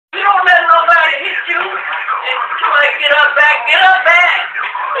get her back, get her back.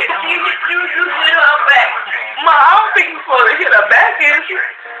 If she hit you, you hit her back. Ma, I don't think you're supposed to hit her back, is you?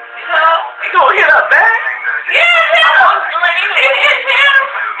 You gonna hit her back? Yeah, it hit him,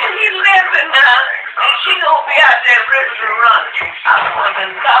 and he living now, and she gonna be out there ripping and running. I'm going to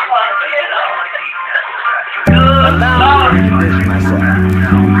stop her head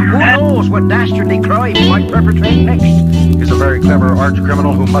Who knows what dastardly crime he might perpetrate next? He's a very clever arch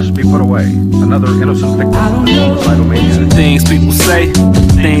criminal who must be put away. Another innocent victim of the suicidal mania. Things people say,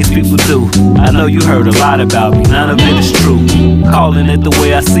 things people do. I know you heard a lot about me, none of it is true. Calling it the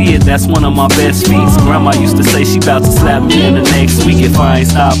way I see it, that's one of my best feats. Grandma used to say she about to slap me in the next week if I ain't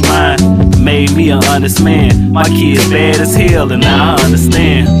stop lying. Made me an honest man. My kid's bad as hell and now I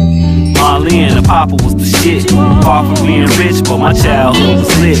understand. Marlene and Papa was the shit. Far from being rich, but my childhood was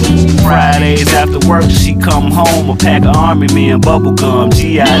lit. Fridays after work, she come home, a pack of Army Men, bubble gum,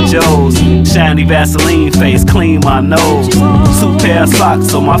 G.I. Joes, shiny Vaseline face, clean my nose, 2 pair of socks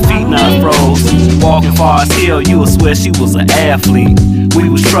so my feet not froze. Walking far as hell, you would swear she was an athlete. We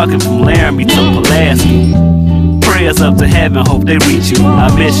was trucking from Laramie to Pulaski. Prayers up to heaven, hope they reach you. I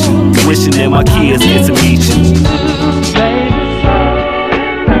miss you, wishing that my kids get to meet you.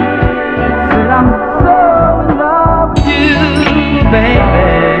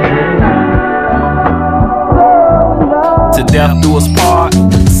 To death do us part,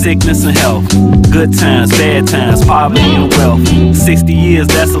 sickness and health, good times, bad times, poverty and wealth. 60 years,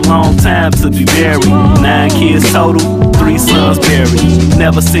 that's a long time to be buried. 9 kids total, 3 sons buried.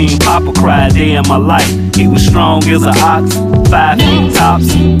 Never seen Papa cry a day in my life. He was strong as an ox, 5 feet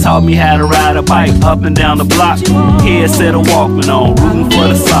tops. Taught me how to ride a bike up and down the block. Headset of Walkman on, rooting for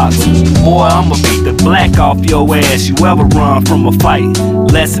the socks. Boy, I'ma beat the black off your ass. You ever run from a fight?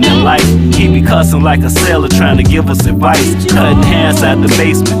 Lesson in life. He be cussing like a sailor trying to give us advice. Cutting hands out the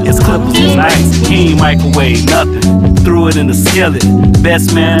basement, his clippers was nice. He ain't microwave nothing, threw it in the skillet.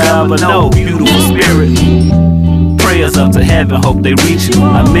 Best man I ever know, beautiful spirit. Prayers up to heaven, hope they reach you.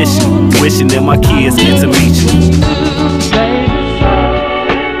 I miss you, wishing that my kids get to meet you.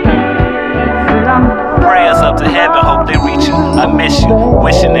 Prayers up to heaven, hope they reach you. I miss you,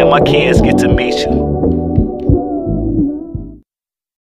 wishing that my kids get to meet you.